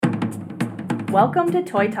Welcome to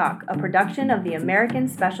Toy Talk, a production of the American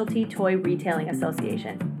Specialty Toy Retailing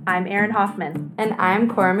Association. I'm Erin Hoffman. And I'm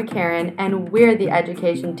Cora McCarran, and we're the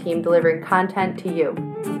education team delivering content to you.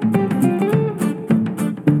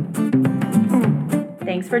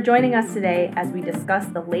 Thanks for joining us today as we discuss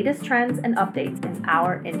the latest trends and updates in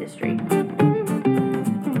our industry.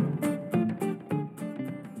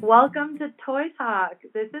 Welcome to Toy Talk.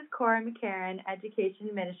 This is Cora McCarran, Education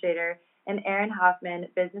Administrator, and Erin Hoffman,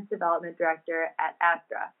 Business Development Director at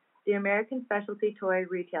ASTRA, the American Specialty Toy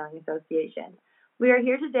Retailing Association. We are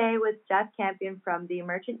here today with Jeff Campion from the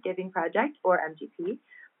Merchant Giving Project, or MGP,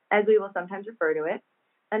 as we will sometimes refer to it,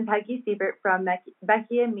 and Peggy Siebert from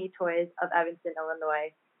Becky and Me Toys of Evanston,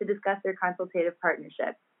 Illinois, to discuss their consultative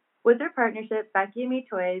partnership. With their partnership, Becky and Me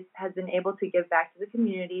Toys has been able to give back to the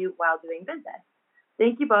community while doing business.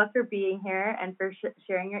 Thank you both for being here and for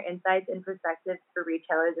sharing your insights and perspectives for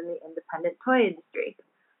retailers in the independent toy industry.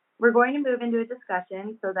 We're going to move into a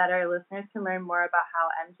discussion so that our listeners can learn more about how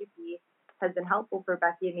MGP has been helpful for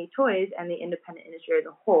Becky and Me Toys and the independent industry as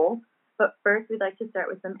a whole. But first, we'd like to start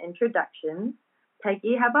with some introductions.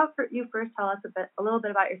 Peggy, how about you first tell us a little bit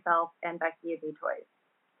about yourself and Becky and Me Toys?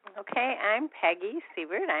 Okay, I'm Peggy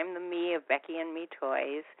Siebert. I'm the Me of Becky and Me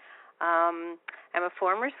Toys. I'm a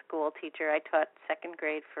former school teacher. I taught second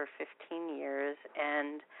grade for 15 years,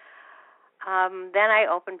 and then I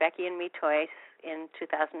opened Becky and Me Toys in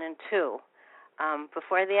 2002.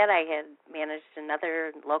 Before that, I had managed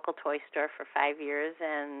another local toy store for 5 years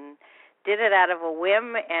and did it out of a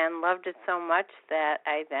whim and loved it so much that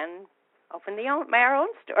I then opened our own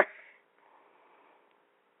store.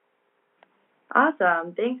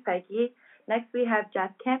 Awesome. Thanks, Peggy. Next, we have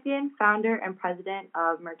Jeff Campion, founder and president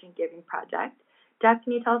of Merchant Giving Project. Jeff,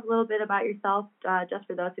 can you tell us a little bit about yourself, just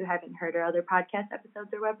for those who haven't heard our other podcast episodes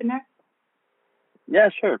or webinars? Yeah,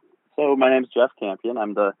 sure. So my name is Jeff Campion.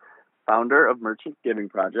 I'm the founder of Merchant Giving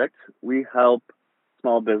Project. We help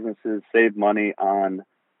small businesses save money on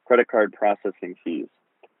credit card processing fees.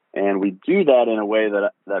 And we do that in a way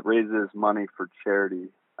that raises money for charity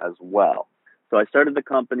as well. So I started the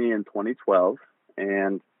company in 2012,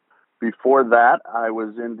 and before that, I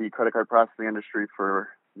was in the credit card processing industry for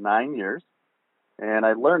 9 years, and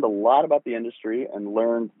I learned a lot about the industry and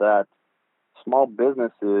learned that small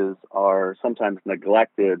businesses are sometimes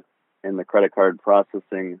neglected in the credit card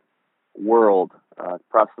processing world.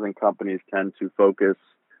 Processing companies tend to focus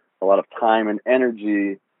a lot of time and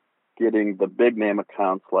energy getting the big name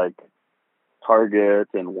accounts like Target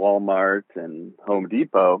and Walmart and Home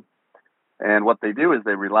Depot. And what they do is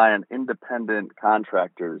they rely on independent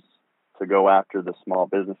contractors to go after the small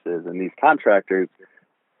businesses. And these contractors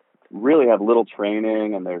really have little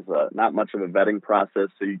training, and there's not much of a vetting process.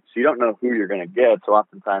 So you don't know who you're going to get. So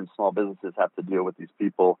oftentimes small businesses have to deal with these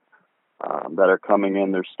people that are coming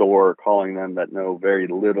in their store, calling them, that know very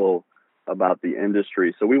little about the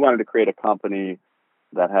industry. So we wanted to create a company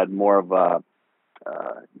that had more of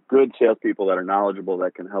good salespeople that are knowledgeable,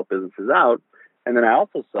 that can help businesses out. And then I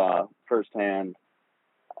also saw firsthand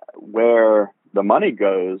where the money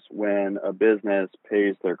goes when a business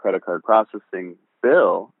pays their credit card processing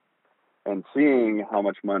bill, and seeing how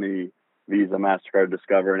much money Visa, MasterCard,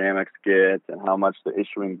 Discover, and Amex get, and how much the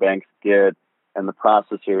issuing banks get, and the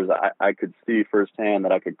processors, I could see firsthand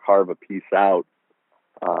that I could carve a piece out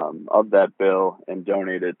of that bill and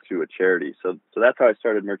donate it to a charity. So that's how I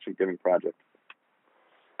started Merchant Giving Project.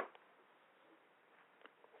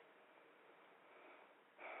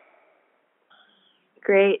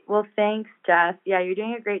 Great. Well, thanks, Jeff. Yeah, you're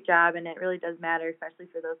doing a great job, and it really does matter, especially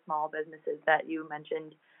for those small businesses that you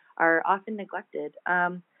mentioned are often neglected.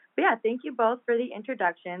 But yeah, thank you both for the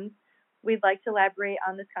introductions. We'd like to elaborate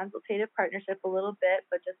on this consultative partnership a little bit,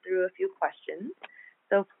 but just through a few questions.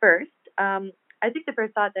 So first, I think the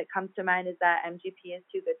first thought that comes to mind is that MGP is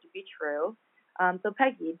too good to be true. So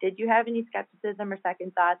Peggy, did you have any skepticism or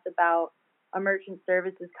second thoughts about a merchant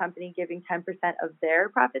services company giving 10% of their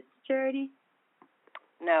profits to charity?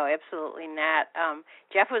 No, absolutely not.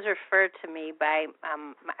 Jeff was referred to me by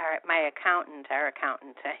our accountant,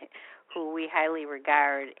 who we highly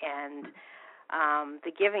regard, and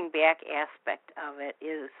the giving back aspect of it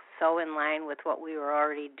is so in line with what we were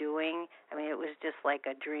already doing. I mean, it was just like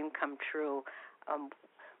a dream come true.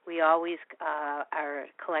 We always are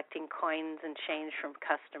collecting coins and change from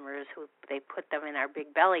customers who they put them in our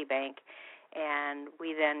Big Belly Bank, and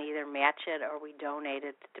we then either match it or we donate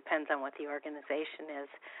it. It depends on what the organization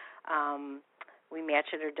is. We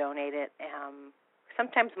match it or donate it.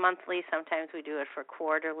 Sometimes monthly, sometimes we do it for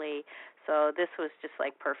quarterly. So this was just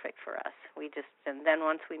like perfect for us. And then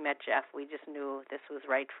once we met Jeff, we just knew this was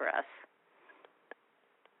right for us.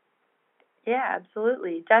 Yeah,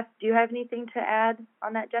 absolutely. Jeff, do you have anything to add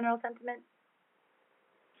on that general sentiment?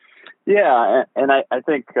 Yeah, and I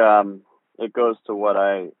think it goes to what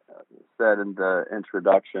I said in the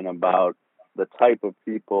introduction about the type of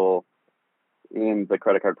people in the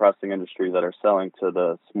credit card processing industry that are selling to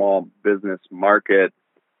the small business market,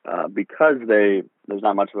 because there's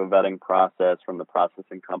not much of a vetting process from the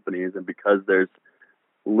processing companies, and because there's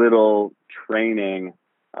little training,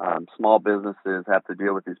 small businesses have to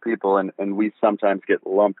deal with these people, and we sometimes get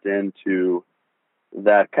lumped into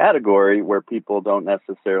that category where people don't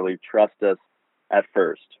necessarily trust us at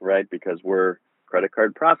first, right? Because we're credit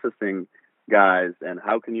card processing guys, and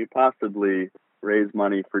how can you possibly raise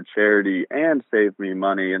money for charity and save me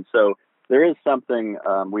money? And so there is something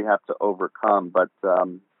we have to overcome. But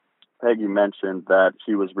Peggy mentioned that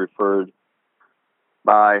she was referred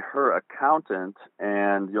by her accountant,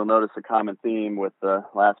 and you'll notice a common theme with the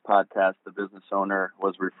last podcast. The business owner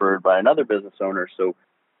was referred by another business owner. So,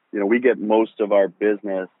 we get most of our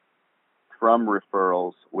business from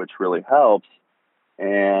referrals, which really helps.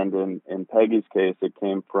 And in Peggy's case, it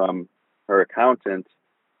came from her accountant.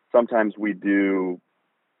 Sometimes we do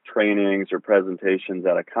trainings or presentations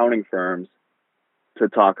at accounting firms to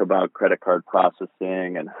talk about credit card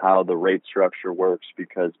processing and how the rate structure works,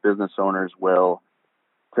 because business owners will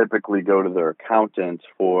typically go to their accountant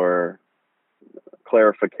for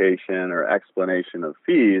clarification or explanation of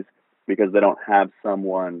fees because they don't have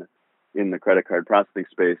someone in the credit card processing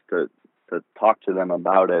space to talk to them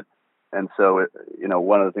about it. And so,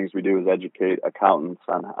 one of the things we do is educate accountants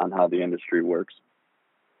on how the industry works.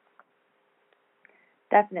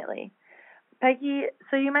 Definitely. Peggy,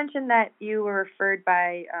 so you mentioned that you were referred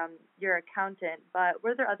by your accountant, but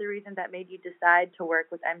were there other reasons that made you decide to work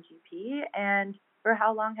with MGP, and for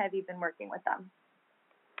how long have you been working with them?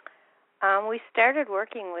 We started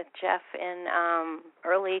working with Jeff in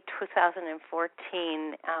early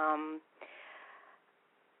 2014.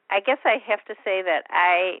 I guess I have to say that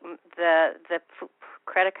the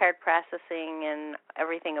credit card processing and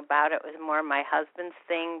everything about it was more my husband's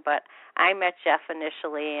thing, but I met Jeff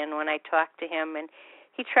initially, and when I talked to him, and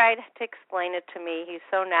he tried to explain it to me. He's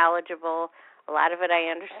so knowledgeable. A lot of it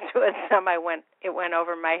I understood. Some it went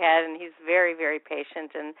over my head, and he's very, very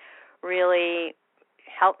patient and really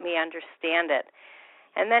helped me understand it.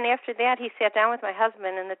 And then after that, he sat down with my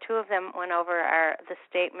husband, and the two of them went over the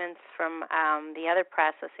statements from the other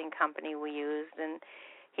processing company we used, and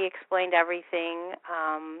he explained everything,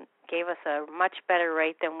 gave us a much better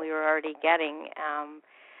rate than we were already getting.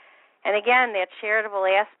 And again, that charitable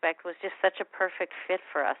aspect was just such a perfect fit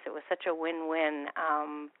for us. It was such a win-win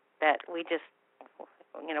that we just,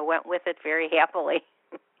 went with it very happily.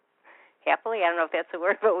 Happily? I don't know if that's a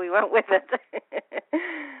word, but we went with it.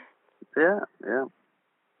 Yeah.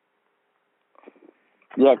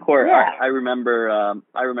 Yeah, Corey. Yeah. I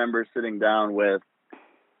remember sitting down with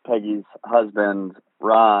Peggy's husband,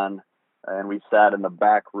 Ron, and we sat in the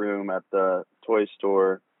back room at the toy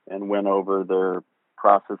store and went over their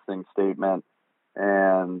processing statement.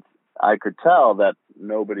 And I could tell that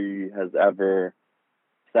nobody has ever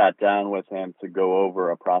sat down with him to go over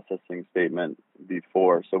a processing statement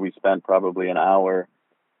before. So we spent probably an hour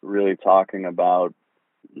really talking about,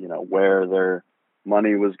 where their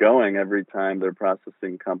money was going every time their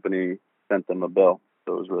processing company sent them a bill.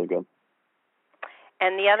 So it was really good.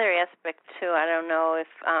 And the other aspect, too, I don't know if,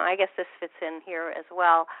 I guess this fits in here as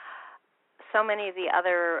well. So many of the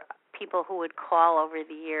other people who would call over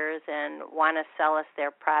the years and want to sell us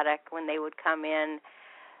their product, when they would come in,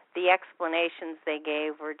 the explanations they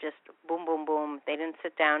gave were just boom, boom, boom. They didn't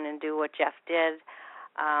sit down and do what Jeff did,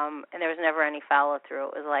 and there was never any follow-through.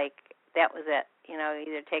 It was like, that was it.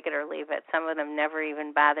 Either take it or leave it. Some of them never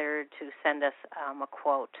even bothered to send us a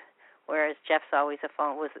quote, whereas Jeff's always a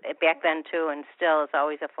phone, was back then too, and still is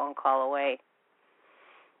always a phone call away.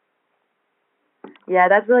 Yeah,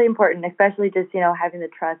 that's really important, especially just, having the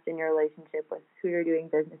trust in your relationship with who you're doing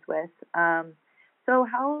business with. So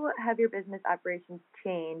how have your business operations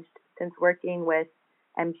changed since working with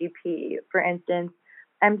MGP? For instance,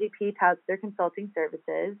 MGP touts their consulting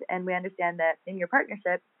services, and we understand that in your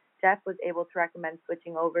partnership, Jeff was able to recommend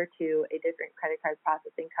switching over to a different credit card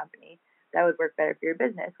processing company that would work better for your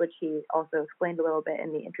business, which he also explained a little bit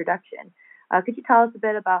in the introduction. Could you tell us a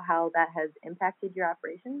bit about how that has impacted your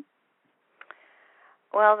operations?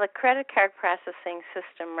 Well, the credit card processing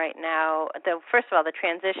system right now, first of all, the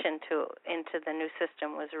transition into the new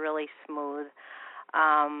system was really smooth.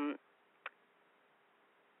 I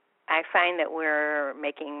find that we're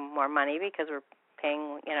making more money because we're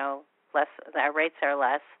paying, less. Our rates are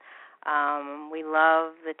less. We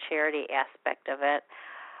love the charity aspect of it.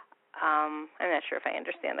 I'm not sure if I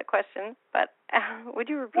understand the question, but would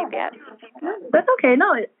you repeat that? No, that's okay.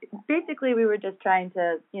 No, basically we were just trying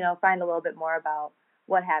to, find a little bit more about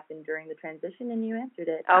what happened during the transition, and you answered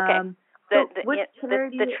it. Okay.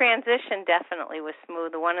 The transition definitely was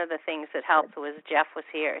smooth. One of the things that helped was Jeff was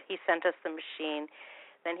here. He sent us the machine.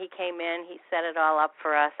 Then he came in. He set it all up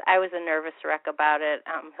for us. I was a nervous wreck about it.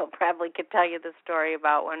 He'll probably could tell you the story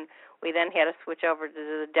about when we then had to switch over to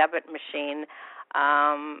the debit machine.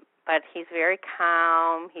 But he's very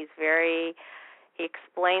calm. He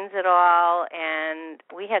explains it all, and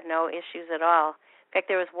we had no issues at all. In fact,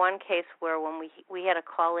 there was one case where when we had to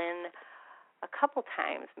call in a couple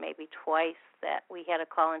times, maybe twice, that we had to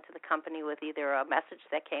call into the company with either a message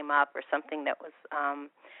that came up or something that was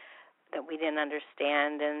that we didn't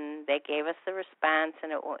understand, and they gave us the response,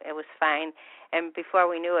 and it was fine. And before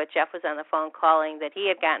we knew it, Jeff was on the phone calling that he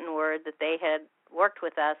had gotten word that they had worked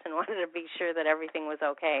with us and wanted to be sure that everything was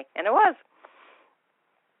okay, and it was.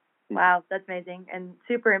 Wow, that's amazing and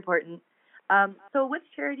super important. So which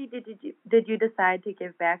charity did you decide to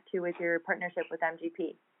give back to with your partnership with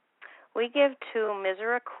MGP? We give to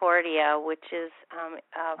Misericordia, which is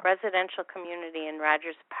a residential community in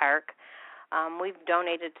Rogers Park. We've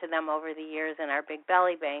donated to them over the years in our Big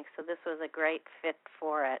Belly Bank, so this was a great fit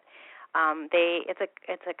for it.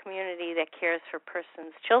 It's a community that cares for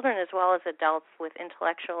children as well as adults with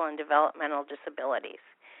intellectual and developmental disabilities,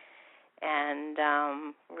 and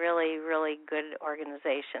really, really good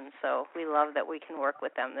organization. So we love that we can work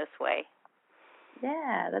with them this way.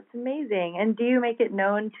 Yeah, that's amazing. And do you make it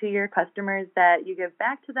known to your customers that you give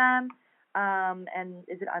back to them? And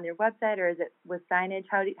is it on your website or is it with signage?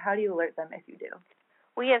 How do you alert them if you do?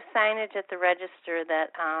 We have signage at the register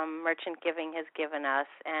that Merchant Giving has given us,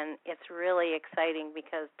 and it's really exciting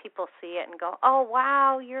because people see it and go, oh,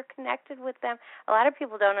 wow, you're connected with them. A lot of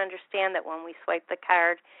people don't understand that when we swipe the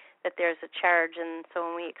card that there's a charge, and so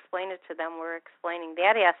when we explain it to them, we're explaining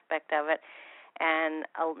that aspect of it, and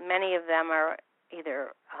many of them are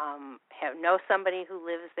either know somebody who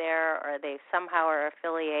lives there or they somehow are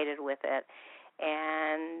affiliated with it,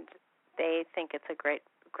 and they think it's a great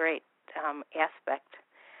aspect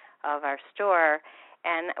of our store.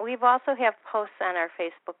 And we've also have posts on our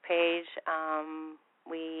Facebook page.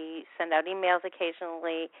 We send out emails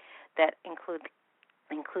occasionally that include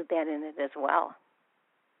that in it as well.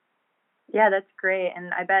 Yeah, that's great.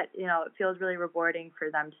 And I bet, it feels really rewarding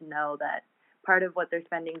for them to know that part of what they're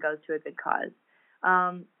spending goes to a good cause.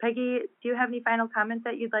 Peggy, do you have any final comments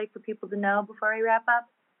that you'd like for people to know before we wrap up?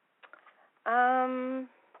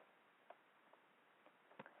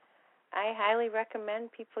 I highly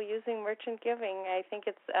recommend people using Merchant Giving. I think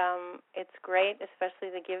it's great, especially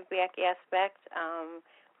the give back aspect.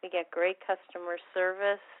 We get great customer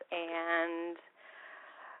service, and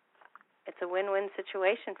it's a win-win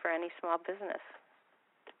situation for any small business.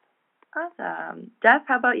 Awesome. Jeff,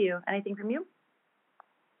 how about you? Anything from you?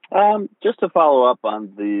 Just to follow up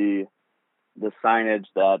on the signage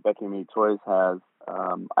that Becky and Me Toys has,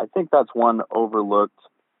 I think that's one overlooked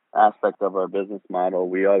aspect of our business model.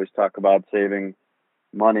 We always talk about saving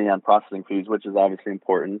money on processing fees, which is obviously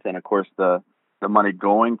important, and of course the money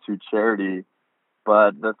going to charity.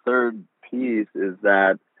 But the third piece is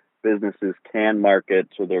that businesses can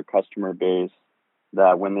market to their customer base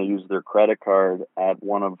that when they use their credit card at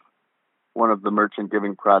one of the Merchant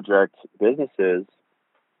Giving Project businesses,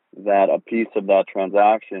 that a piece of that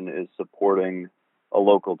transaction is supporting a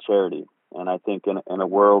local charity. And I think in a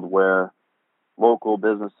world where local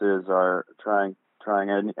businesses are trying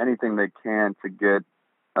anything they can to get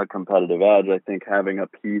a competitive edge, I think having a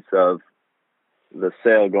piece of the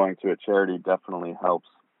sale going to a charity definitely helps.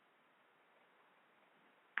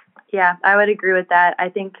 Yeah, I would agree with that. I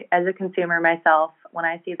think as a consumer myself, when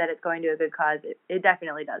I see that it's going to a good cause, it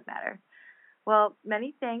definitely does matter. Well,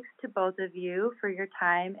 many thanks to both of you for your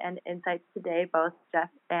time and insights today, both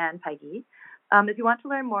Jeff and Peggy. If you want to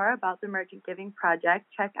learn more about the Merchant Giving Project,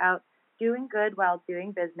 check out Doing Good While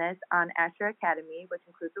Doing Business on Astra Academy, which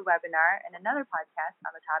includes a webinar and another podcast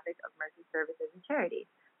on the topic of merchant services and charity.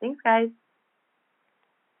 Thanks, guys.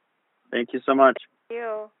 Thank you so much. Thank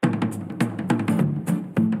you.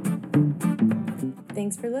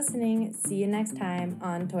 Thanks for listening. See you next time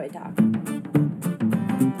on Toy Talk.